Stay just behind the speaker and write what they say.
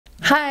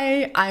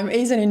Hi, I'm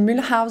Isaline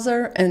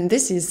Muelhauser and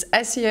this is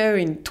SEO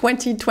in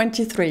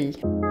 2023.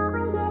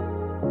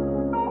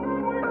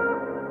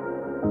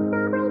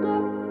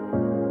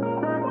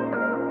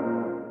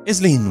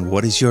 Isaline,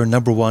 what is your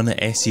number one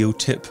SEO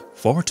tip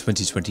for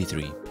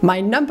 2023?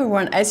 My number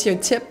one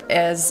SEO tip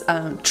is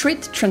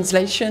treat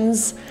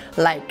translations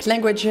like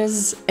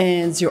languages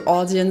and your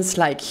audience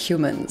like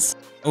humans.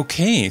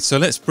 Okay, so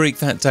let's break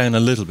that down a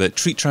little bit.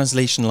 Treat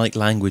translation like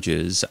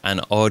languages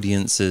and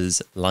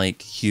audiences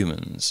like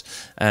humans.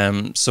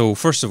 So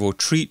first of all,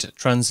 treat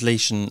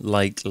translation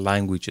like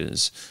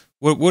languages.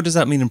 What does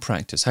that mean in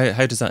practice?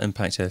 How does that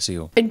impact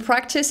SEO? In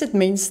practice, it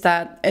means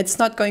that it's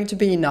not going to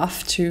be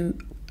enough to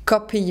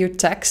copy your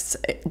text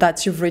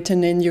that you've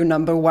written in your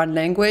number one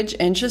language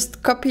and just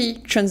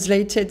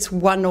translate it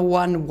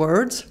 101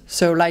 words,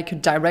 so like a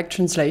direct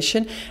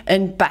translation,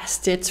 and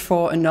paste it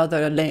for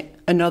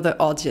another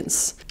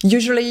audience.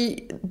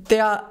 Usually they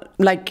are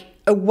like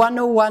a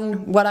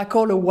 101, what I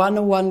call a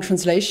 101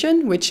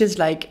 translation, which is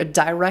like a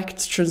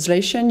direct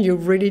translation. You're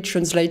really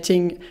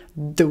translating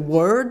the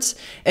words.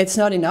 It's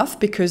not enough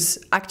because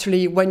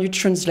actually when you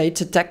translate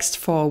a text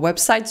for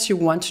websites, you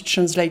want to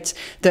translate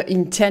the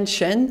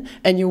intention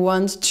and you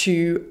want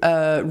to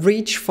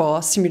reach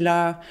for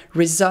similar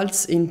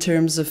results in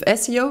terms of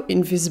SEO,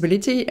 in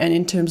visibility, and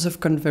in terms of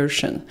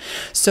conversion.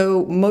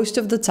 So most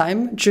of the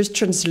time, just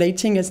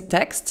translating a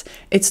text,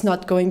 it's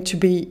not going to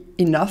be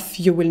enough.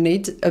 You will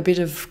need a bit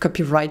of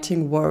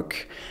copywriting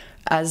work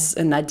as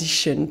an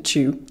addition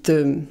to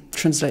the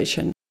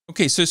translation.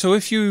 Okay, so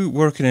if you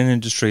work in an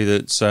industry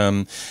that's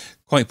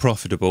quite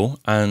profitable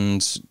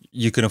and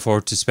you can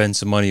afford to spend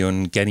some money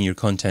on getting your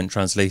content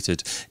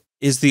translated,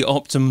 is the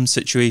optimum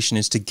situation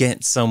is to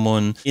get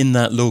someone in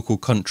that local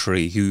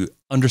country who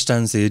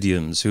understands the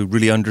idioms, who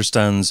really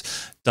understands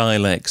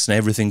dialects and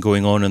everything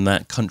going on in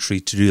that country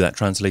to do that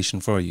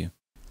translation for you?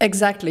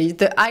 Exactly.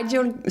 The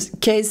ideal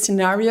case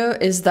scenario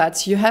is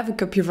that you have a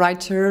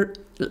copywriter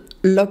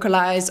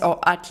localized or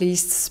at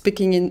least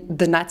speaking in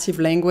the native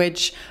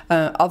language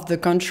of the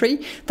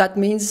country. That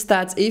means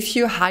that if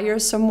you hire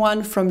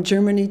someone from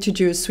Germany to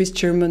do a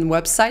Swiss-German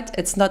website,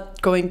 it's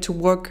not going to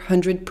work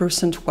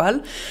 100%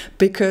 well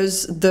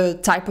because the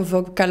type of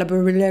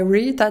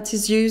vocabulary that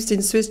is used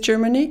in Swiss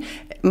Germany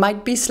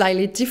might be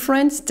slightly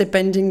different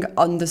depending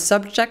on the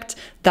subject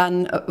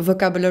than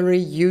vocabulary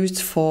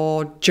used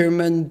for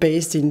German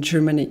based in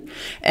Germany.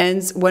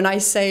 And when I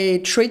say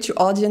treat your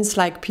audience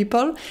like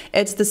people,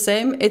 it's the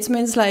same. It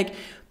means like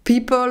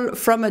people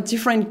from a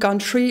different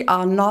country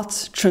are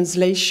not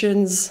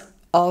translations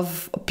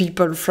of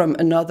people from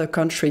another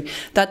country.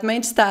 That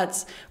means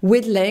that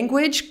with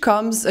language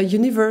comes a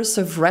universe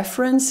of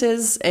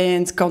references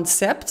and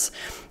concepts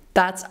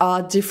that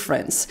are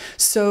different.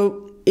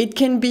 So it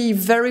can be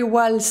very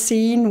well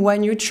seen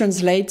when you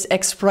translate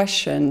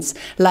expressions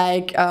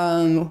like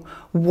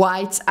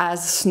white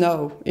as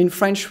snow. In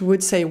French, we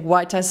would say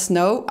white as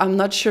snow. I'm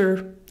not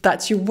sure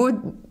that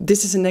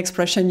this is an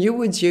expression you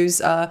would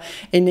use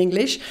in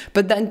English,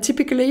 but then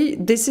typically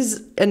this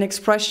is an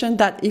expression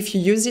that if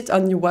you use it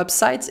on your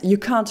website, you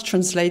can't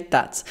translate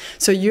that.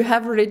 So you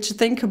have really to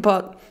think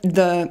about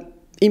the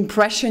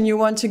impression you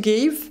want to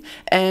give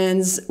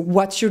and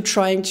what you're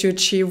trying to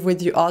achieve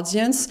with your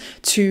audience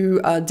to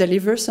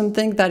deliver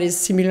something that is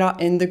similar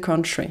in the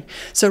country.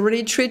 So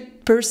really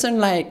treat person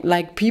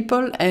like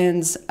people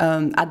and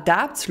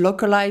adapt,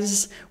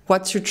 localize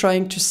what you're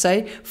trying to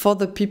say for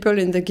the people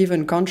in the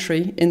given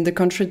country, in the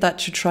country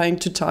that you're trying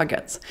to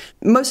target.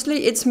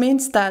 Mostly it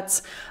means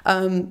that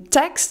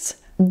texts,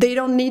 they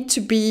don't need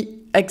to be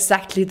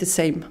exactly the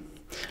same.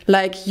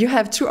 Like you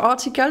have two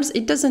articles,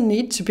 it doesn't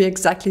need to be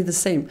exactly the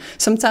same.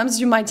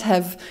 Sometimes you might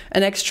have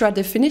an extra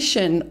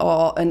definition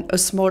or a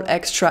small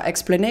extra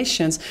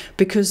explanations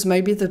because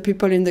maybe the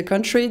people in the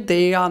country,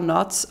 they are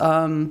not,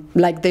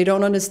 they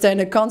don't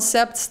understand a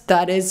concept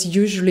that is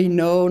usually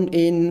known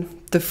in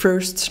the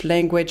first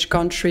language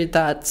country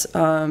that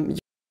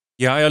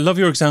Yeah, I love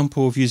your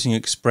example of using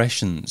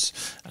expressions.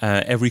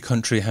 Every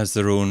country has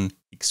their own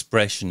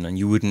expression and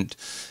you wouldn't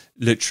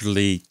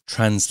literally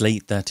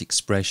translate that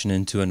expression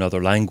into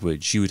another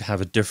language. You would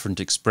have a different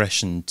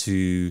expression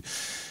to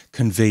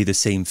convey the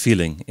same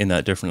feeling in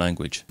that different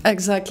language.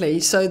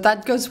 Exactly. So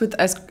that goes with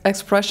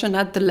expression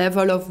at the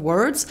level of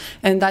words,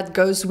 and that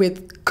goes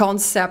with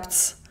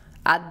concepts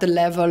at the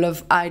level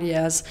of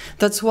ideas.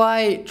 That's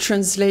why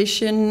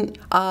translation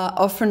are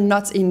often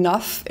not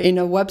enough in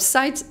a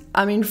website.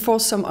 I mean, for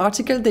some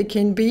articles they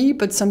can be,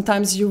 but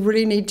sometimes you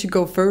really need to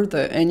go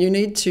further and you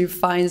need to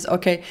find,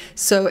 okay,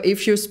 so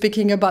if you're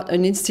speaking about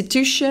an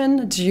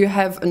institution, do you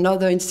have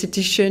another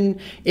institution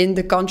in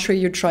the country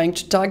you're trying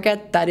to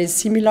target that is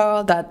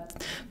similar,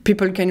 that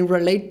people can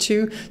relate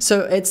to? So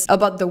it's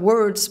about the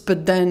words,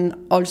 but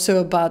then also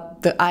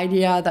about the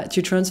idea that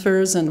you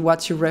transfers and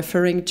what you're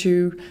referring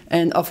to,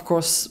 and of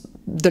course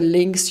the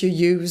links you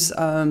use,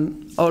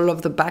 all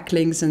of the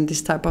backlinks and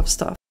this type of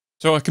stuff.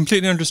 So I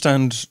completely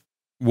understand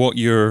what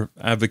you're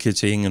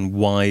advocating and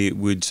why it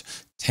would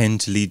tend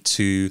to lead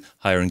to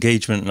higher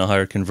engagement and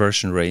higher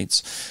conversion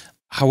rates.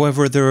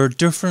 However, there are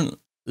different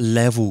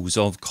levels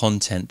of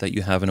content that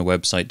you have in a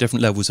website,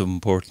 different levels of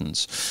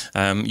importance.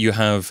 You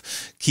have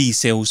key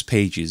sales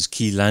pages,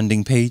 key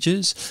landing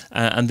pages,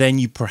 and then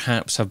you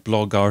perhaps have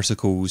blog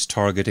articles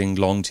targeting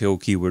long tail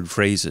keyword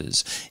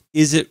phrases.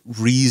 Is it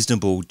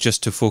reasonable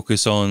just to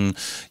focus on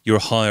your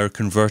higher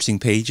converting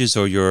pages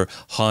or your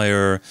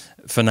higher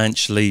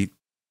financially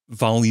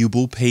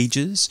valuable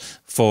pages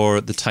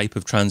for the type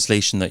of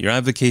translation that you're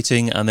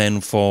advocating, and then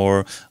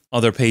for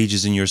other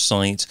pages in your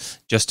site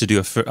just to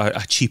do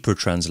a cheaper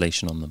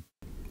translation on them?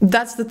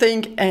 That's the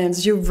thing,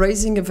 and you're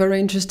raising a very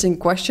interesting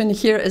question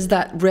here, is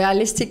that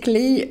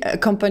realistically a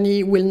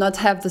company will not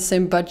have the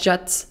same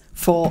budget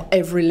for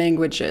every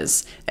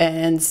languages.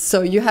 And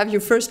so you have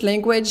your first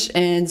language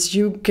and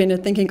you kind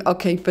of thinking,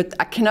 okay, but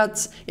I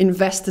cannot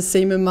invest the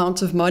same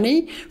amount of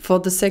money for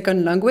the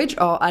second language,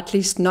 or at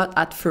least not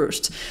at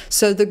first.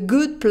 So the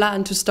good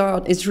plan to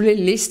start is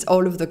really list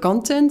all of the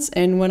contents.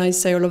 And when I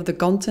say all of the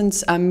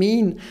contents, I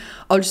mean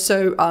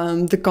also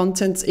the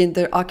contents in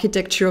the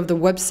architecture of the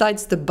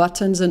websites, the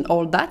buttons and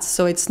all that.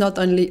 So it's not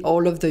only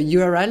all of the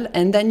URL,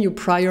 and then you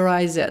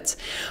prioritize it.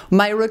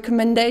 My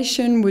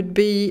recommendation would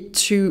be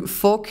to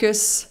focus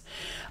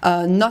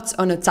not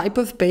on a type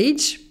of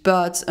page,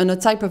 but on a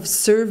type of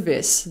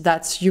service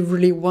that you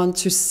really want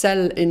to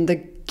sell in the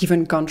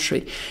given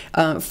country.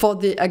 For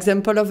the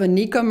example of an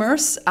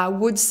e-commerce, I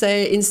would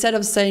say, instead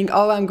of saying,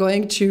 oh, I'm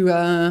going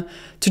to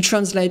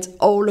translate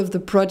all of the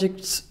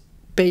product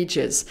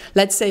pages,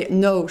 let's say,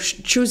 no,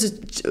 choose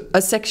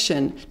a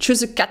section,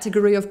 choose a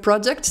category of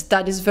product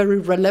that is very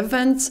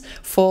relevant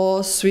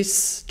for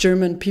Swiss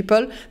German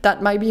people.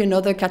 That might be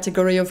another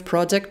category of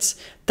products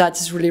that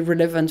is really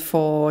relevant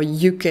for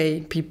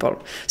UK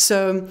people.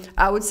 So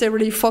I would say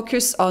really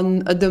focus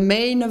on a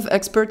domain of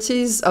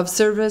expertise, of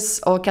service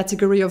or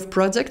category of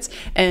product,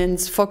 and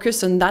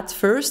focus on that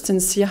first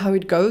and see how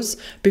it goes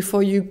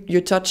before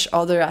you touch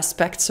other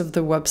aspects of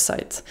the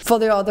website. For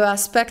the other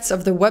aspects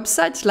of the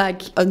website,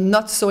 like a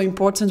not so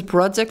important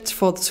product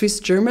for Swiss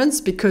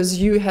Germans, because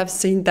you have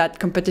seen that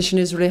competition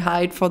is really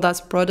high for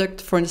that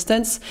product, for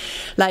instance,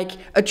 like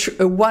a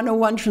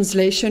 101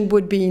 translation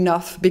would be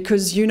enough,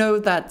 because you know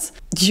that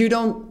you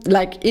don't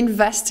like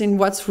invest in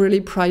what's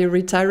really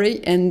prioritary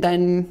and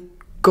then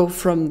go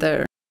from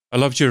there. I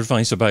loved your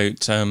advice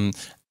about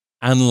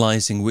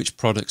analysing which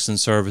products and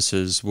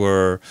services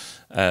were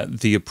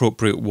the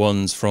appropriate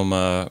ones from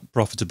a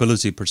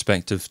profitability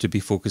perspective to be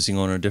focusing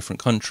on in a different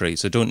country.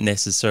 So don't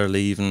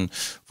necessarily even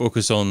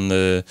focus on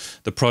the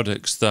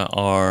products that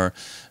are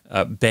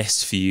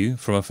best for you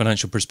from a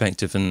financial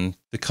perspective in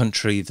the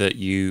country that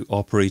you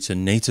operate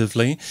in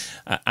natively.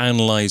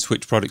 Analyze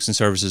which products and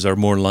services are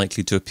more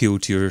likely to appeal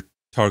to your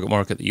target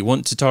market that you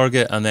want to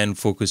target, and then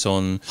focus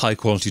on high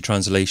quality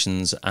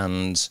translations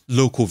and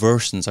local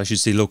versions. I should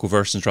say local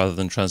versions rather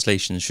than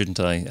translations, shouldn't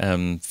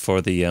I,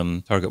 for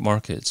the target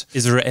market.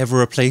 Is there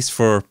ever a place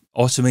for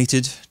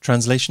automated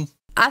translation?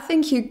 I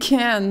think you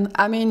can.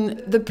 I mean,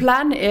 the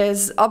plan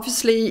is,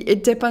 obviously,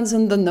 it depends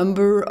on the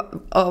number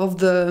of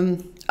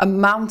the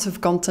amount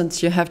of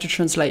content you have to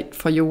translate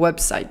for your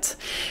website.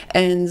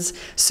 And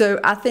so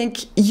I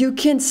think you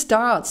can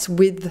start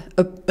with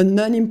an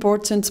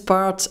unimportant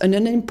part, an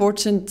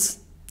unimportant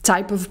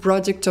type of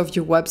product of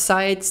your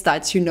website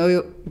that you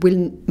know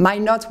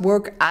might not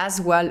work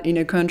as well in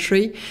a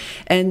country,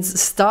 and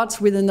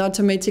start with an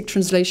automatic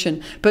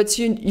translation. But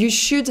you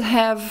should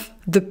have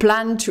the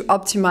plan to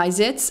optimize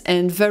it,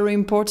 and very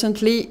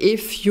importantly,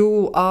 if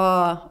you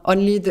are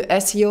only the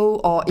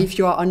SEO or if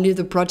you are only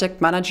the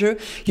project manager,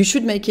 you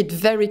should make it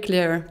very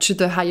clear to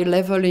the higher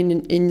level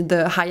in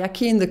the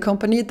hierarchy in the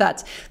company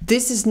that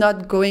this is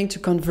not going to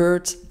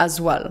convert as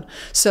well.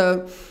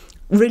 So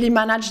really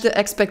manage the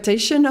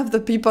expectation of the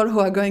people who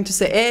are going to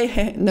say,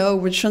 hey, no,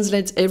 we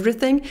translate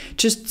everything.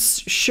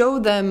 Just show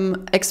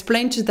them,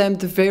 explain to them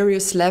the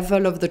various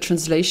level of the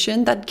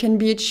translation that can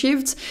be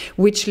achieved,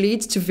 which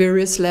leads to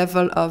various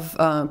level of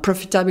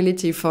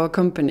profitability for a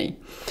company.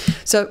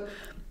 So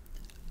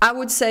I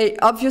would say,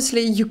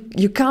 obviously,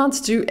 you can't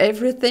do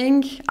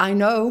everything. I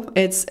know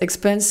it's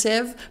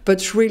expensive,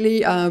 but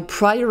really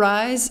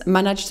prioritize,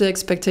 manage the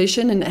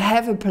expectation, and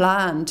have a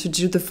plan to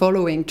do the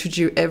following, to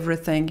do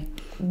everything.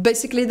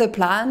 Basically, the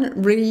plan,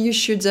 really, you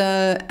should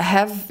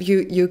have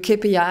your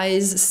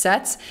KPIs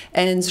set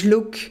and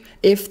look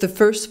if the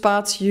first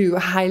part you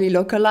highly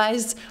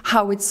localized,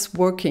 how it's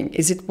working.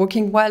 Is it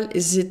working well?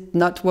 Is it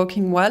not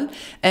working well?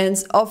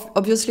 And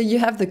obviously, you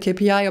have the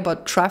KPI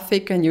about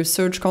traffic and your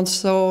search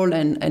console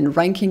and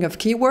ranking of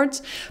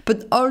keywords,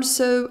 but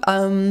also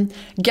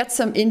get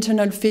some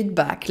internal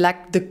feedback,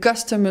 like the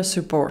customer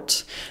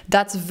support.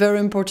 That's very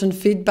important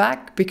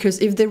feedback, because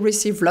if they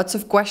receive lots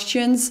of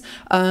questions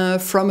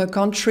from a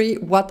country,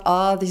 what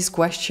are these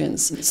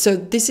questions? So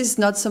this is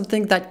not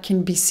something that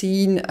can be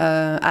seen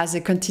as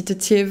a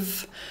quantitative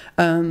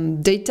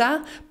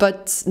data,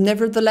 but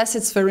nevertheless,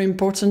 it's very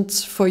important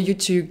for you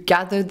to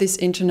gather this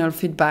internal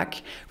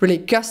feedback. Really,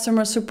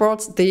 customer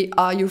support, they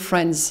are your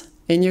friends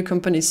in your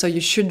company, so you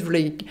should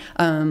really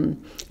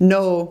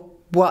know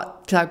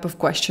what type of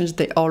questions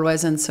they're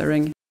always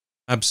answering.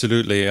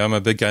 Absolutely. I'm a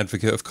big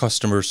advocate of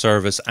customer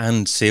service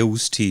and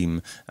sales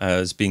team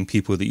as being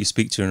people that you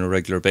speak to on a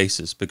regular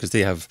basis, because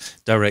they have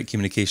direct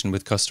communication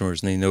with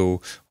customers and they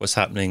know what's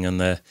happening on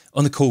the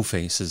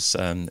coalface, as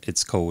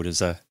it's called,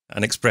 as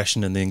an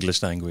expression in the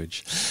English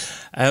language.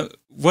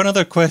 One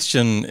other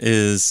question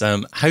is,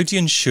 how do you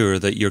ensure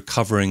that you're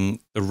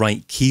covering the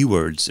right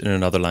keywords in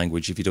another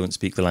language if you don't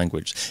speak the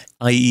language?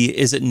 i.e.,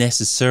 is it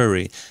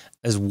necessary,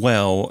 as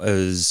well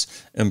as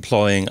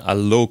employing a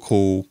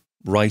local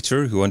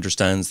writer who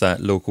understands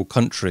that local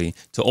country,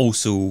 to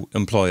also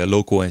employ a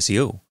local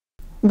SEO?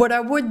 What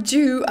I would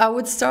do, I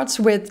would start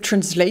with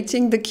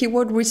translating the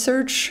keyword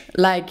research,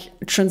 like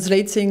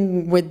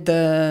translating with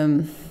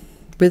the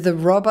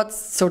robot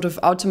sort of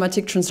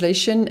automatic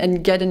translation,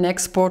 and get an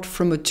export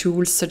from a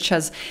tool such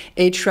as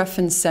Ahrefs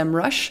and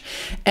SEMrush,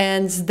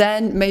 and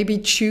then maybe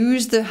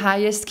choose the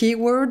highest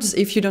keywords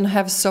if you don't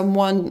have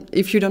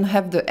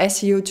the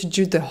SEO to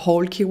do the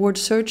whole keyword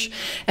search,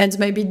 and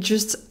maybe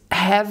just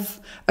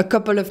have a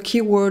couple of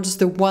keywords,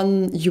 the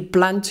one you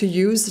plan to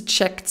use,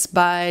 checked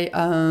by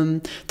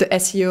the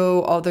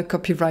SEO or the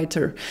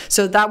copywriter.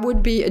 So that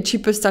would be a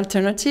cheapest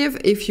alternative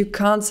if you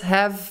can't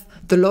have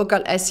the local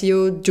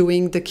SEO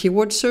doing the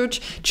keyword search,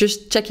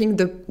 just checking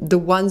the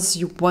ones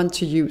you want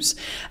to use.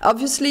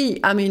 Obviously,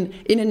 I mean,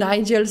 in an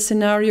ideal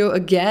scenario,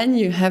 again,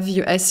 you have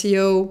your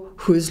SEO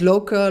who is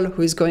local,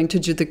 who is going to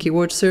do the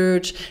keyword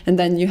search, and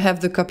then you have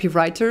the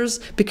copywriters,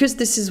 because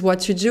this is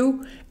what you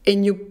do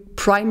in your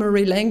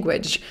primary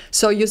language.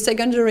 So your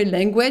secondary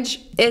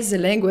language is a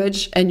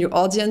language and your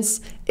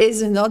audience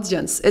is an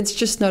audience. It's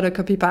just not a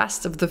copy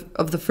paste of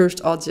the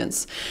first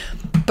audience.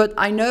 But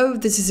I know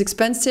this is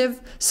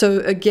expensive. So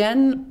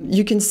again,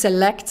 you can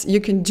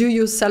do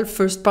yourself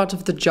first part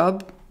of the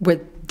job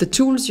with the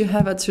tools you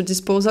have at your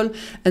disposal,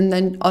 and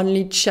then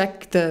only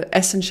check the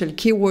essential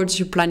keywords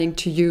you're planning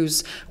to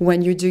use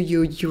when you do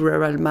your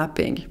URL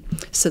mapping.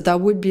 So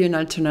that would be an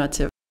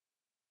alternative.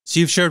 So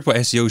you've shared what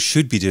SEO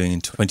should be doing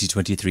in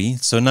 2023.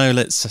 So now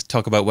let's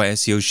talk about what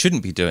SEO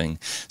shouldn't be doing.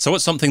 So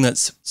what's something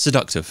that's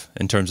seductive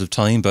in terms of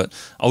time, but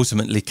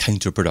ultimately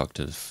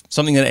counterproductive?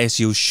 Something that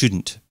SEO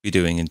shouldn't be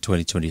doing in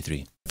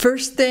 2023.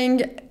 First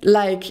thing,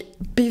 like,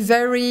 be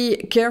very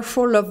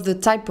careful of the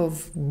type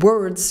of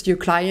words your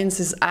client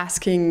is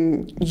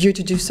asking you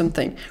to do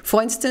something.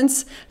 For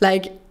instance,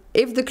 like,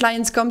 if the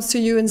client comes to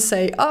you and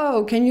say,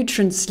 oh, can you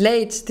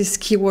translate this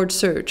keyword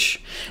search?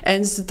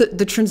 And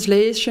the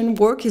translation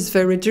work is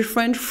very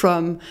different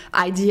from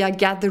idea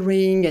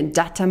gathering and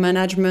data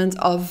management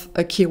of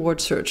a keyword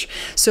search.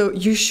 So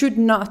you should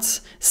not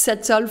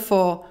settle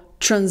for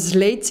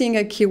translating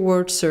a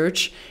keyword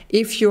search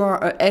if you are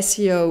a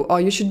SEO,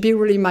 or you should be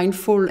really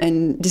mindful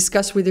and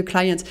discuss with your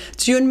client,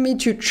 do you want me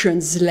to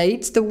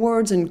translate the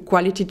words and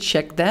quality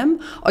check them,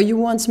 or you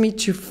want me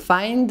to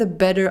find the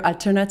better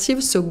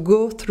alternative? So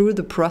go through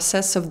the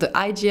process of the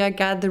idea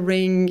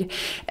gathering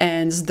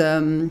and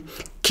the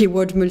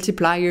keyword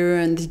multiplier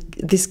and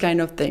this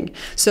kind of thing.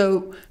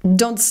 So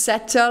don't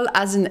settle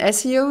as an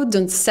SEO,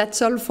 don't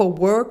settle for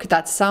work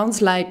that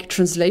sounds like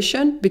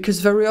translation, because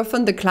very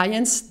often the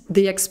clients,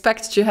 they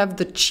expect to have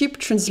the cheap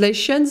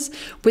translations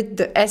with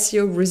the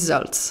SEO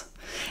results.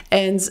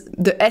 And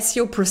the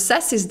SEO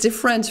process is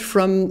different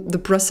from the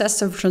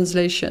process of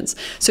translations.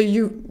 So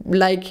you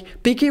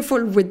be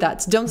careful with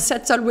that. Don't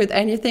settle with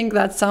anything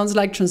that sounds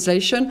like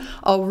translation,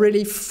 or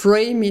really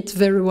frame it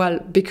very well,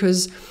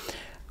 because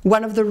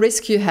one of the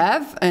risks you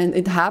have, and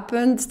it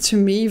happened to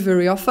me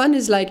very often,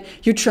 is like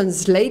you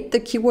translate the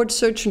keyword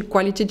search and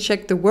quality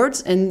check the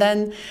words, and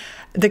then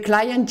the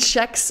client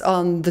checks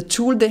on the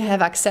tool they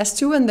have access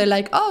to, and they're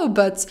like, oh,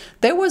 but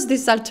there was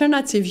this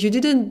alternative. You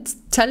didn't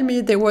tell me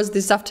there was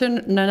this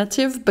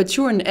alternative, but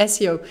you're an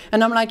SEO.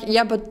 And I'm like,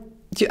 yeah, but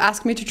you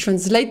asked me to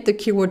translate the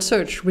keyword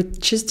search,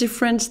 which is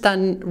different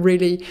than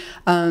really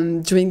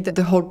doing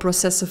the whole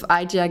process of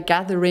idea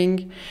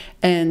gathering.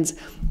 And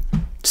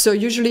so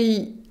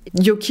usually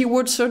your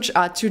keyword search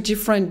are two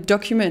different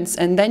documents,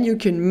 and then you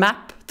can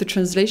map the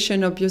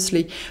translation,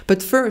 obviously.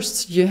 But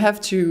first, you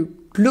have to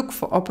look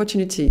for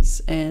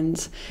opportunities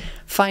and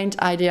find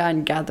idea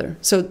and gather.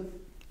 So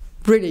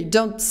really,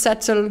 don't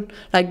settle,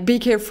 be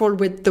careful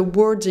with the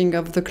wording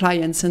of the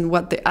clients and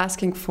what they're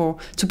asking for,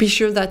 to be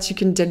sure that you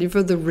can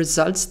deliver the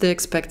results they're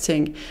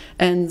expecting,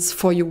 and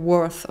for your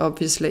worth,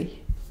 obviously.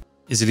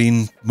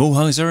 Isaline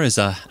Muelhauser is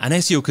an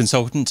SEO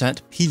consultant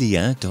at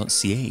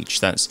pilea.ch.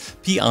 That's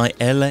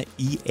pilea.ch.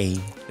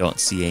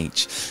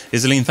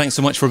 Isaline, thanks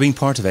so much for being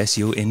part of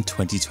SEO in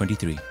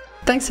 2023.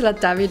 Thanks a lot,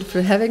 David,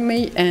 for having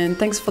me, and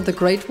thanks for the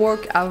great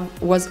work. I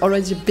was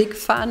already a big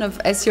fan of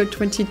SEO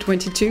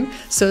 2022,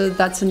 so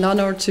that's an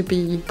honor to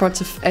be part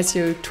of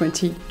SEO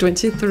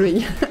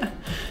 2023.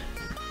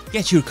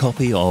 Get your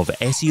copy of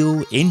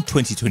SEO in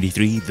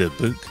 2023, the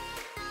book,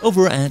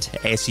 over at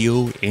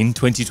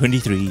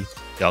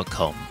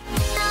SEOin2023.com.